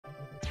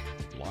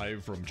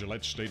Live from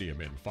Gillette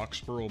Stadium in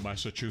Foxborough,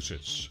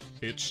 Massachusetts,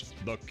 it's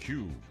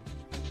theCUBE.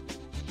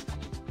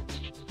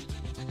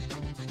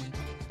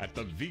 At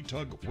the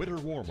VTUG Winter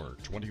Warmer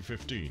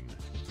 2015.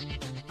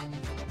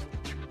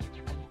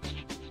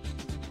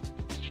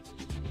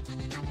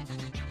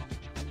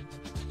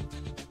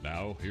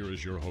 Now, here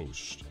is your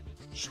host,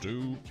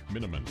 Stu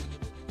Miniman.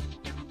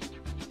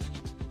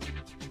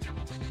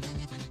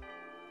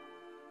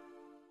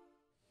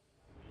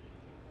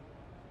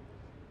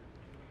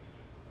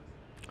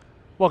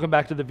 Welcome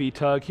back to the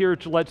VTUG here at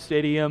Gillette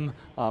Stadium.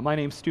 My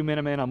name's Stu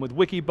Miniman. I'm with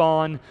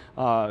Wikibon.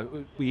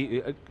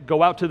 We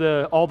go out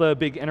to all the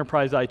big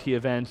enterprise IT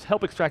events,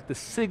 help extract the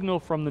signal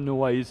from the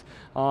noise.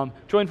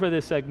 Joined for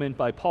this segment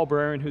by Paul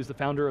Braren, who's the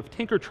founder of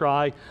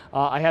TinkerTry.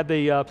 I had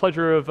the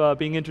pleasure of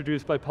being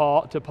introduced by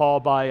Paul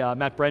by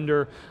Matt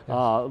Brender,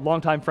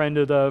 longtime friend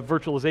of the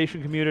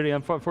virtualization community.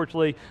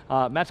 Unfortunately,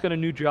 Matt's got a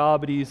new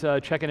job, but he's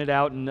checking it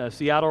out in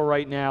Seattle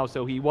right now,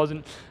 so he was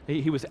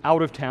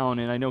out of town,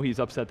 and I know he's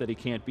upset that he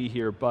can't be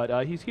here,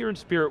 but he's here in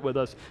spirit with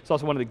us. He's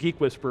also one of the Geek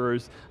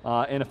Whisperers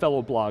and a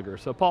fellow blogger.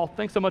 So Paul,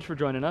 thanks so much for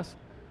joining us.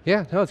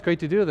 Yeah, no, it's great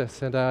to do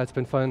this, and it's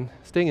been fun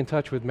staying in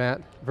touch with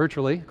Matt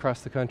virtually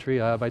across the country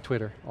by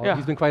Twitter. Yeah.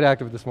 He's been quite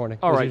active this morning,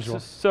 All as right, usual.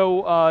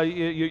 so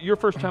your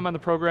first time on the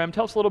program,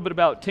 tell us a little bit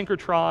about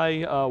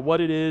TinkerTry,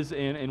 what it is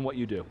and what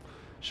you do.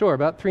 Sure,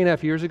 about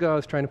 3.5 years ago, I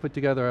was trying to put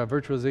together a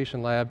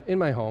virtualization lab in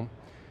my home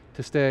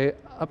to stay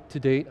up to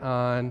date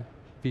on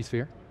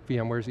vSphere,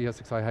 VMware's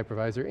ESXi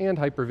hypervisor, and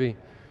Hyper-V.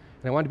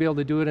 And I wanted to be able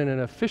to do it in an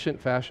efficient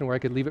fashion where I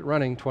could leave it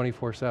running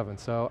 24/7.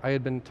 So I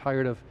had been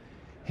tired of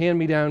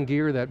hand-me-down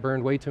gear that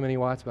burned way too many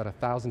watts, about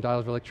 $1,000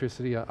 of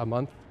electricity a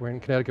month. We're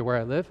in Connecticut where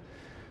I live.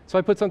 So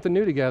I put something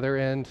new together,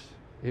 and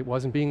it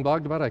wasn't being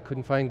blogged about. I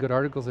couldn't find good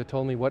articles that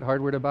told me what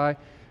hardware to buy.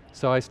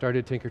 So I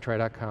started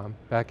tinkertry.com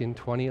back in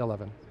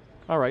 2011.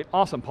 All right,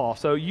 awesome, Paul.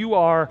 So you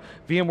are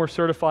VMware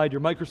certified, you're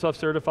Microsoft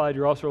certified,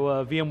 you're also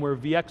a VMware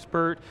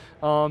vExpert.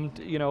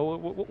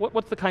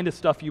 What's the kind of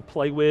stuff you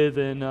play with,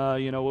 and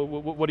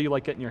what do you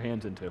like getting your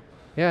hands into?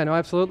 Yeah, no,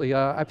 absolutely.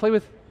 I play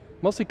with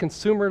mostly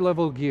consumer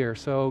level gear,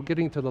 so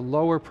getting to the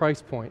lower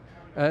price point.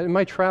 In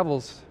my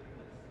travels,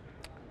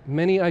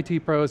 many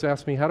IT pros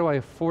ask me, how do I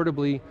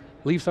affordably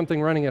leave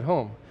something running at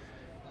home?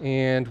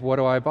 And what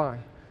do I buy?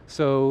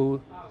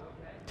 So,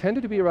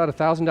 tended to be about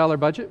 $1,000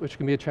 budget, which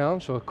can be a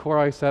challenge, so a Core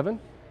i7,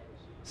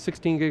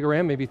 16 gig of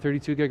RAM, maybe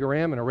 32 gig of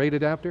RAM, and a RAID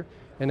adapter.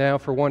 And now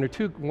for one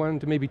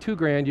to maybe two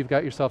grand, you've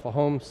got yourself a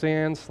home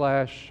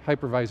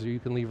SAN/hypervisor you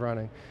can leave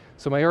running.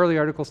 So my early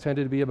articles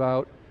tended to be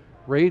about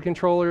RAID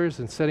controllers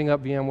and setting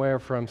up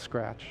VMware from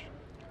scratch.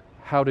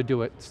 How to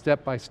do it,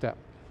 step by step.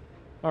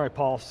 All right,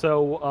 Paul.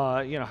 So,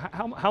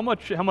 how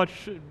much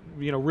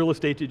real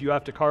estate did you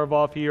have to carve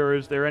off here?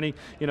 Is there any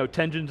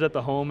tensions at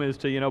the home as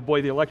to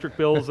boy, the electric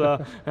bills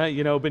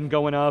been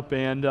going up,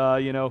 and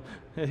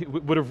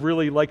would have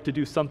really liked to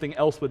do something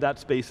else with that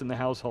space in the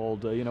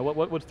household?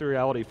 What's the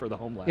reality for the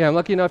home lab? Yeah, I'm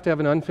lucky enough to have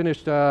an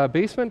unfinished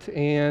basement,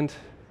 and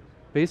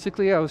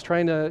basically I was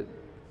trying to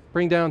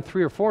bring down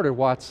 300 or 400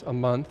 watts a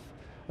month.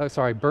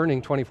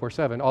 Burning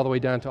 24/7, all the way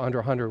down to under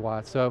 100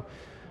 watts. So.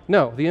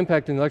 No, the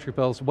impact in the electric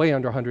bill is way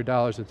under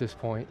 $100 at this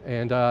point,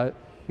 and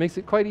makes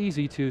it quite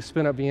easy to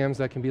spin up VMs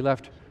that can be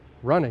left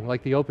running,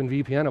 like the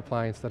OpenVPN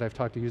appliance that I've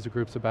talked to user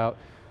groups about,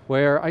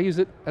 where I use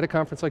it at a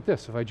conference like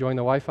this. If I join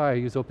the Wi-Fi, I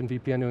use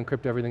OpenVPN to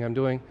encrypt everything I'm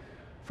doing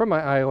from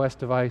my iOS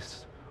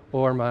device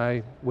or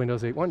my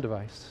Windows 8.1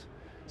 device.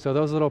 So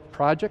those little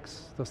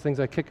projects, those things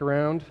I kick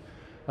around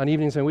on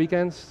evenings and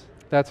weekends,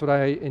 that's what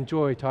I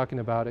enjoy talking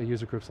about at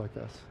user groups like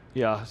this.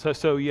 Yeah,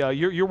 so yeah,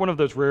 you're one of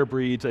those rare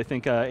breeds. I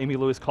think Amy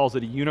Lewis calls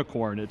it a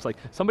unicorn. It's like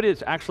somebody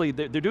that's actually,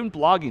 they're doing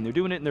blogging, they're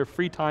doing it in their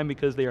free time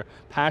because they are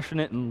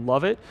passionate and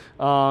love it.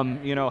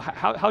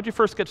 How'd you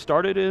first get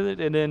started in it,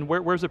 and then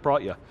where's it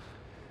brought you?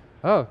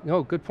 Oh,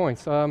 no, good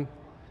points. So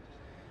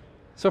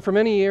for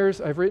many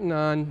years, I've written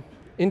on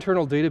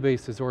internal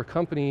databases or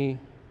company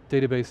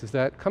databases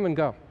that come and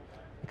go.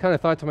 I kind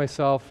of thought to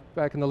myself,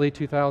 back in the late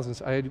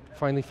 2000s, I had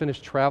finally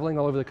finished traveling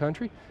all over the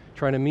country,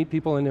 trying to meet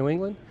people in New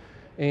England,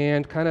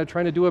 and kind of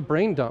trying to do a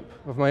brain dump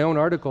of my own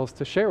articles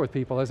to share with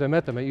people as I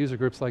met them at user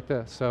groups like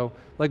this. So,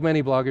 like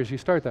many bloggers, you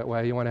start that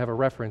way. You want to have a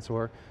reference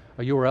or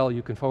a URL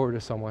you can forward to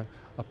someone,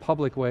 a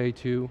public way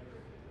to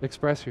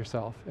express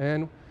yourself.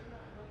 And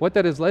what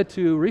that has led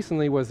to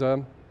recently was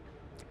an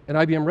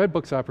IBM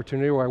Redbooks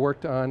opportunity where I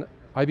worked on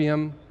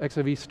IBM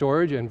XIV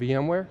storage and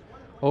VMware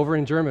over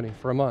in Germany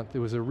for a month. It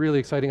was a really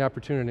exciting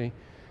opportunity.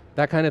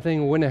 That kind of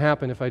thing wouldn't have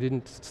happened if I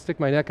didn't stick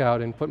my neck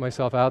out and put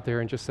myself out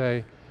there and just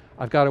say,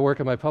 I've got to work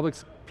on my public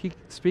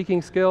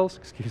speaking skills,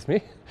 excuse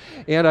me,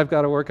 and I've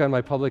got to work on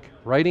my public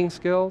writing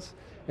skills,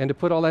 and to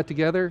put all that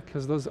together,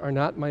 because those are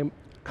not my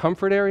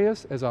comfort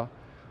areas as a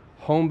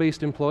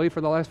home-based employee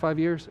for the last 5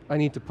 years, I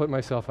need to put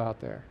myself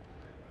out there.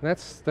 And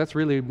that's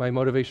really my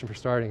motivation for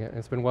starting it, and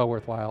it's been well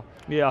worthwhile.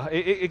 Yeah,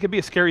 it can be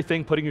a scary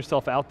thing putting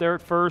yourself out there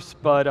at first,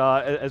 but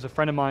as a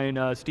friend of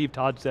mine, Steve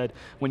Todd said,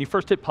 when you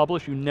first hit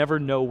publish, you never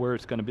know where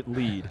it's going to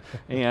lead.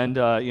 And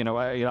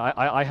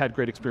I had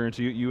great experience.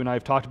 You and I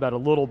have talked about a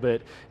little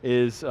bit.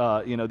 Is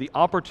the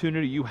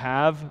opportunity you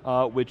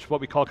have, which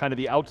what we call kind of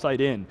the outside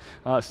in.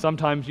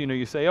 Sometimes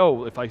you say,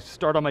 oh, if I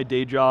start on my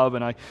day job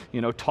and I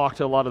talk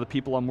to a lot of the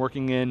people I'm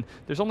working in,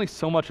 there's only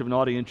so much of an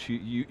audience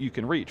you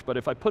can reach. But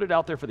if I put it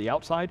out there for the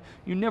outside,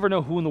 you never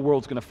know who in the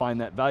world's going to find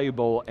that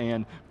valuable,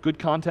 and good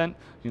content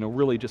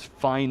really just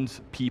finds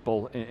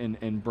people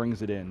and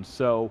brings it in.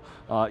 So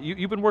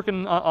you've been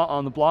working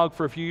on the blog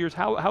for a few years.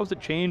 How's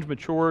it changed,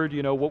 matured?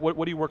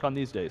 What do you work on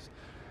these days?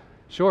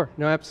 Sure,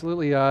 no,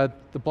 absolutely.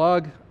 The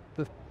blog,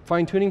 the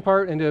fine-tuning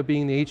part ended up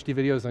being the HD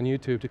videos on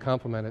YouTube to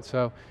complement it.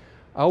 So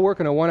I'll work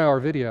on a 1-hour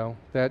video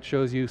that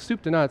shows you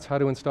soup to nuts how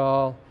to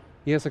install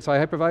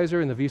ESXi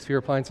hypervisor and the vSphere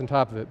appliance on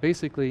top of it.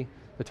 Basically,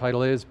 the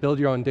title is Build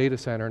Your Own Data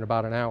Center in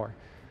about an hour.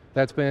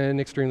 That's been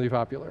extremely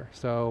popular.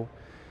 So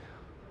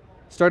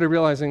started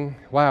realizing,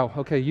 wow,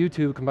 okay,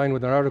 YouTube combined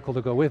with an article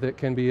to go with it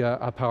can be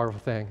a powerful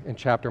thing, and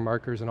chapter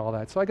markers and all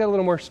that. So I got a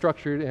little more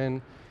structured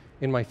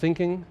in my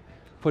thinking,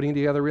 putting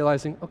together,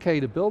 realizing, okay,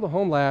 to build a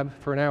home lab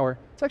for an hour,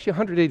 it's actually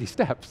 180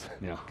 steps.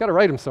 Yeah. Got to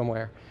write them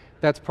somewhere.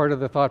 That's part of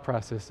the thought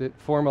process. It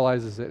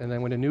formalizes it, and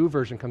then when a new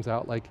version comes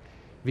out, like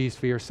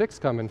vSphere 6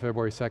 coming,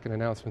 February 2nd,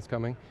 announcement's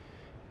coming,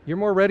 you're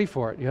more ready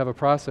for it. You have a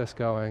process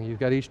going, you've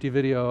got HD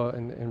video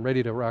and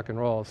ready to rock and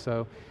roll.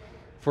 So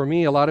for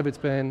me, a lot of it's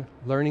been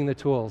learning the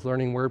tools,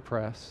 learning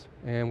WordPress.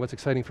 And what's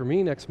exciting for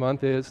me next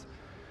month is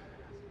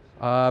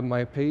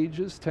my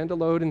pages tend to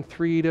load in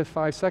 3 to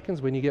 5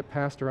 seconds. When you get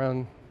past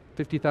around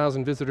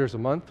 50,000 visitors a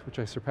month, which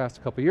I surpassed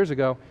a couple years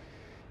ago,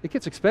 it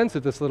gets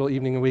expensive, this little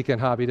evening and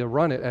weekend hobby, to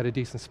run it at a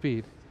decent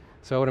speed.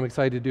 So what I'm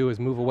excited to do is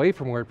move away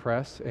from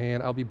WordPress,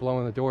 and I'll be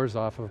blowing the doors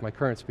off of my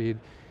current speed.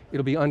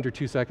 It'll be under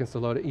 2 seconds to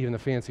load even the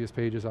fanciest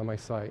pages on my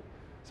site.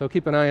 So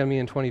keep an eye on me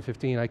in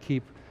 2015. I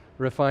keep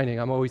refining.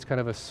 I'm always kind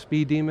of a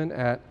speed demon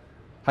at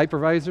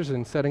hypervisors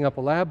and setting up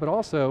a lab, but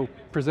also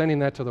presenting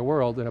that to the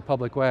world in a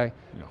public way.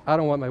 Yeah. I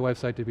don't want my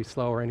website to be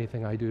slow or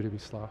anything I do to be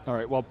slow. All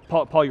right, well,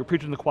 Paul, you're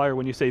preaching to the choir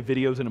when you say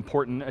video is an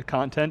important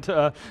content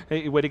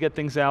way to get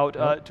things out.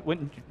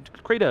 When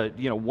create a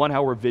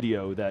 1-hour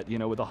video that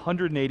with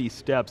 180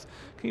 steps,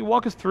 can you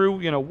walk us through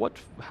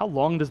how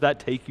long does that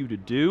take you to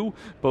do,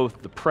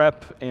 both the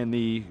prep and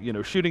the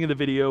shooting of the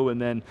video,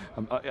 and then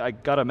I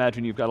got to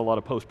imagine you've got a lot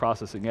of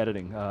post-processing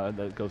editing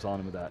that goes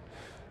on with that.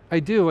 I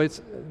do.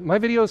 My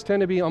videos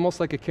tend to be almost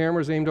like a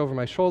camera's aimed over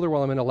my shoulder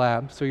while I'm in a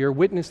lab, so you're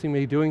witnessing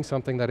me doing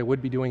something that I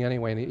would be doing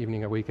anyway in the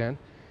evening or weekend.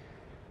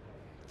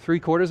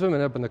 3/4 of them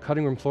end up on the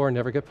cutting room floor and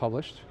never get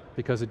published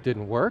because it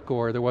didn't work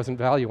or there wasn't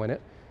value in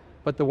it.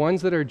 But the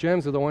ones that are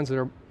gems are the ones that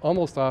are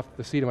almost off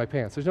the seat of my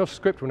pants. There's no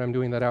script when I'm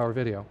doing that hour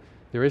video.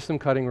 There is some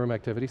cutting room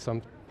activity.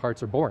 Some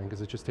parts are boring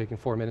because it's just taking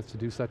 4 minutes to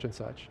do such and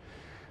such.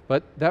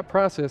 But that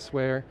process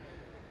where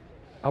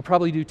I'll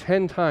probably do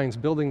 10 times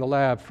building the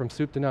lab from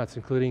soup to nuts,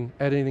 including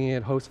editing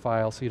it, host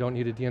files so you don't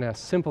need a DNS,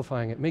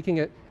 simplifying it, making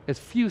it as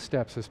few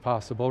steps as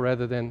possible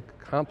rather than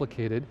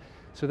complicated,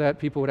 so that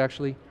people would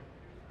actually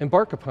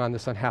embark upon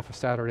this on half a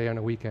Saturday on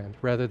a weekend,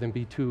 rather than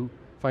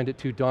find it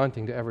too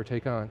daunting to ever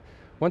take on.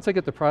 Once I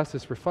get the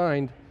process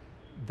refined,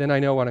 then I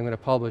know what I'm going to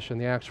publish,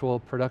 and the actual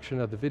production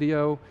of the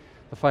video,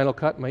 the final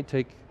cut might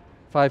take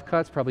 5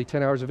 cuts, probably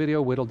 10 hours of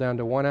video, whittled down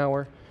to 1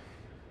 hour.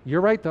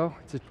 You're right though,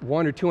 it's a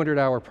 100 or 200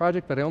 hour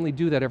project, but I only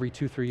do that every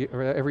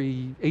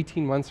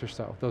 18 months or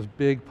so. Those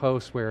big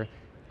posts where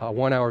a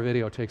 1 hour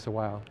video takes a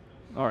while.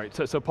 All right,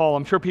 so Paul,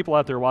 I'm sure people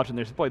out there watching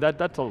this, boy,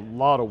 that's a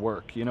lot of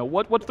work.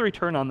 What's the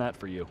return on that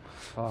for you?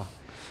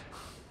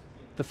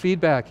 The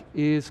feedback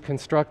is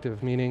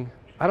constructive, meaning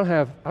I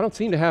don't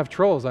seem to have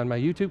trolls on my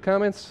YouTube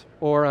comments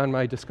or on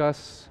my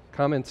Discuss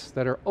comments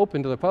that are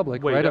open to the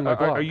public. Wait, right on my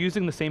blog. Are you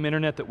using the same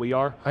internet that we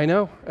are? I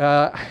know.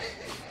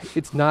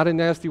 It's not a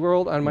nasty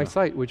world on my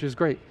site, which is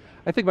great.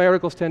 I think my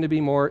articles tend to be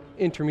more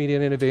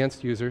intermediate and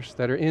advanced users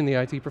that are in the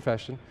IT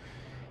profession.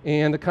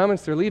 And the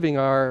comments they're leaving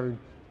are,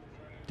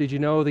 did you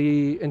know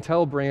the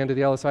Intel brand of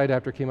the LSI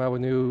adapter came out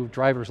with new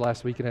drivers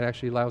last week and it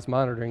actually allows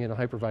monitoring in a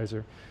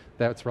hypervisor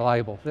that's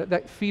reliable.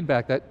 That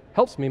feedback, that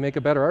helps me make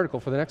a better article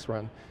for the next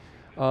run.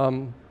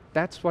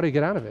 That's what I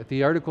get out of it.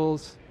 The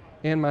articles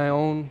and my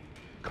own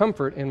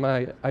comfort in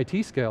my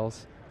IT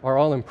skills are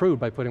all improved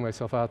by putting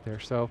myself out there.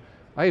 So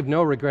I have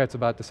no regrets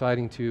about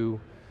deciding to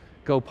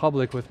go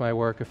public with my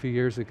work a few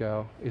years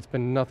ago. It's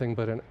been nothing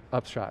but an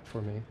upshot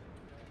for me.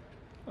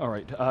 All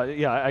right,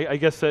 yeah, I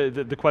guess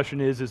the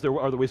question is are there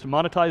ways to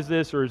monetize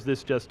this, or is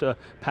this just a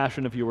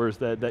passion of yours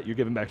that you're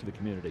giving back to the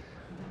community?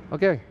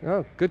 Okay,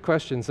 good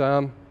questions.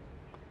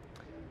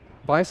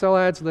 Buy-sell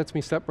ads lets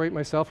me separate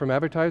myself from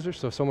advertisers,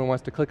 so if someone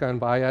wants to click on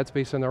buy ad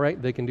space on the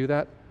right, they can do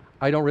that.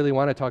 I don't really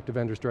want to talk to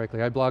vendors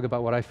directly. I blog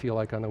about what I feel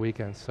like on the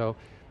weekends, so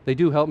they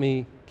do help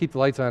me keep the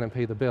lights on and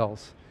pay the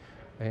bills.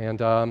 And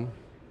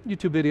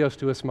YouTube videos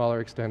to a smaller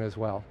extent as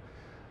well.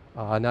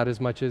 Not as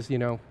much as,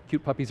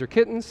 cute puppies or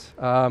kittens,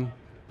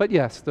 but But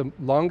yes, the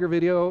longer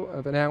video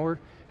of an hour,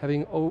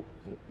 having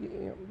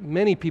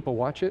many people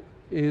watch it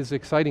is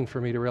exciting for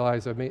me to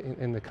realize that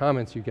in the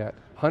comments you get,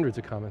 hundreds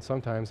of comments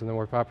sometimes in the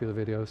more popular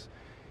videos,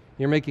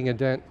 you're making a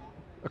dent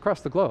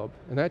across the globe,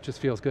 and that just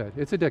feels good.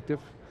 It's addictive,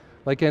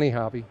 like any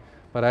hobby,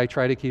 but I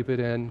try to keep it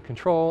in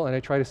control, and I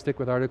try to stick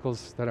with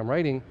articles that I'm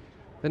writing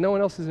that no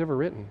one else has ever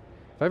written.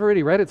 If I've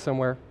already read it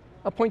somewhere,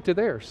 I'll point to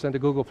theirs, send a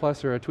Google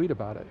Plus or a tweet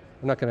about it.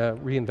 I'm not going to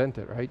reinvent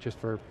it, right, just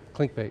for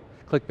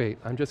clickbait.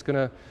 I'm just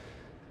going to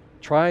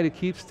try to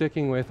keep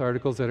sticking with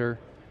articles that are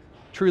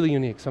truly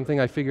unique,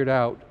 something I figured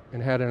out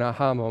and had an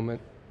aha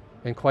moment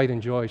and quite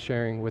enjoy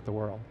sharing with the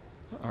world.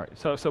 All right,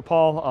 so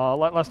Paul,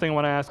 last thing I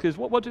want to ask is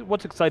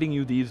what's exciting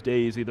you these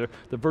days, either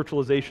the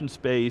virtualization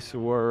space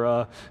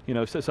or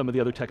some of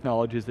the other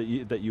technologies that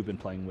you've been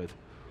playing with?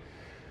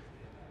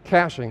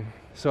 Caching.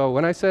 So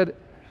when I said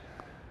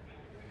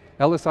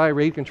LSI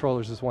RAID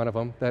controllers is one of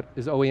them that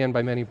is OEM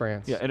by many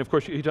brands. Yeah, and of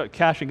course,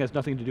 caching has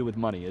nothing to do with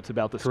money. It's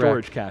about the Correct.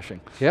 storage caching.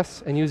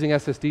 Yes, and using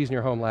SSDs in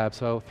your home lab.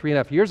 So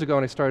 3.5 years ago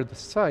when I started the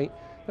site,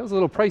 that was a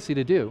little pricey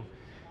to do.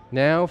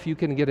 Now, if you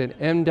can get an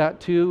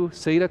M.2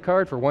 SATA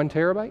card for 1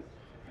 terabyte,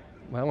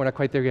 well, we're not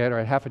quite there yet, or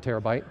at half a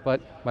terabyte, but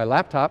my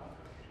laptop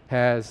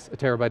has a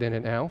terabyte in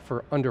it now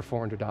for under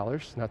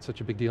 $400, not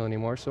such a big deal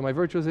anymore. So my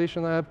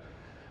virtualization lab,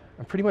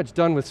 I'm pretty much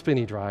done with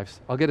spinny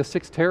drives. I'll get a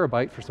 6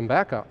 terabyte for some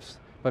backups,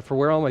 but for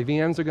where all my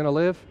VMs are going to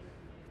live,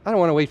 I don't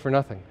want to wait for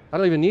nothing. I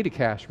don't even need a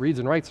cache. Reads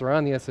and writes are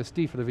on the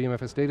SSD for the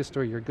VMFS data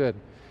store, you're good.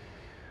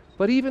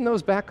 But even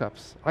those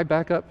backups, I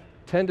back up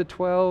 10 to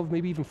 12,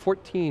 maybe even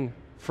 14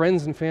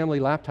 friends and family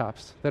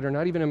laptops that are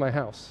not even in my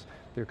house.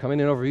 They're coming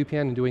in over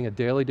VPN and doing a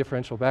daily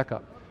differential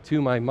backup to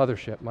my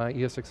mothership, my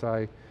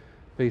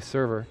ESXi-based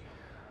server.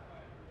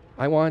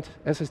 I want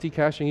SSD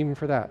caching even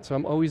for that. So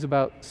I'm always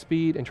about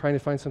speed and trying to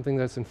find something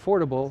that's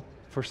affordable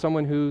for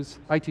someone who's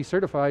IT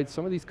certified.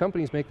 Some of these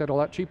companies make that a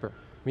lot cheaper,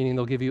 meaning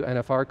they'll give you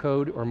NFR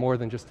code or more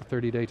than just a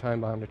 30-day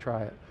time bomb to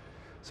try it.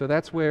 So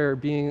that's where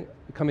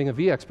becoming a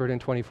vExpert in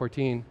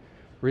 2014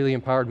 really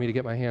empowered me to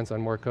get my hands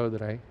on more code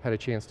than I had a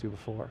chance to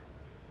before.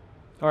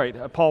 All right,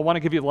 Paul, I want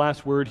to give you the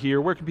last word here.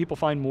 Where can people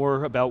find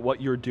more about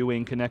what you're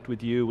doing, connect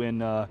with you,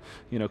 and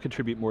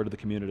contribute more to the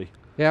community?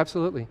 Yeah,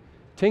 absolutely.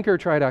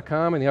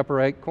 Tinkertry.com in the upper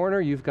right corner,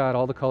 you've got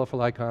all the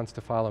colorful icons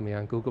to follow me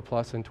on Google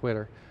Plus and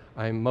Twitter.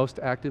 I'm most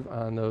active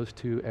on those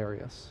 2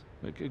 areas.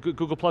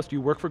 Google Plus, do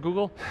you work for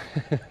Google?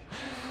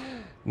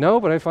 No,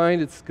 but I find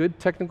it's good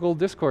technical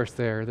discourse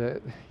there.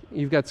 That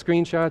you've got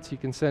screenshots, you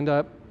can send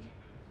up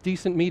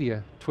decent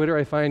media. Twitter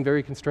I find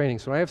very constraining,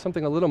 so I have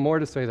something a little more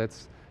to say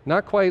that's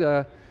not quite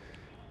a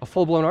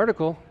full-blown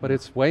article, but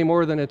it's way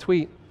more than a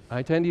tweet.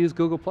 I tend to use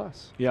Google+.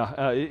 Yeah,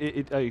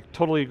 I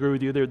totally agree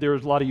with you.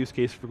 There's a lot of use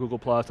cases for Google+.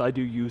 I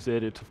do use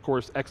it. It's, of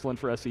course, excellent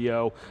for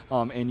SEO,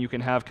 and you can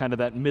have kind of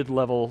that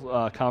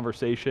mid-level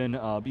conversation.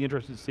 Be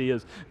interested to see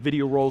as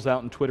video rolls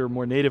out in Twitter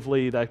more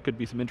natively. That could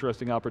be some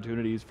interesting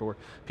opportunities for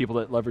people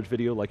that leverage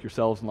video like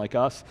yourselves and like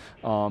us.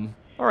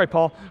 All right,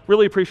 Paul,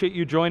 really appreciate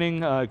you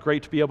joining.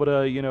 Great to be able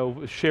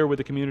to share with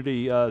the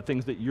community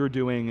things that you're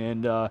doing,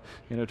 and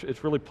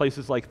it's really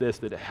places like this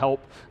that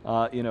help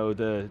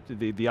the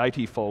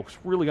IT folks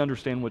really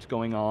understand what's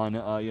going on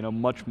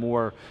much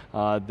more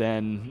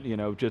than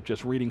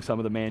just reading some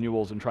of the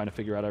manuals and trying to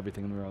figure out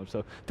everything on their own.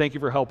 So thank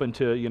you for helping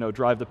to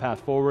drive the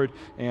path forward,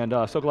 and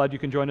so glad you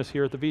can join us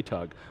here at the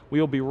VTUG. We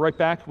will be right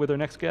back with our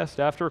next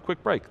guest after a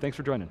quick break. Thanks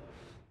for joining.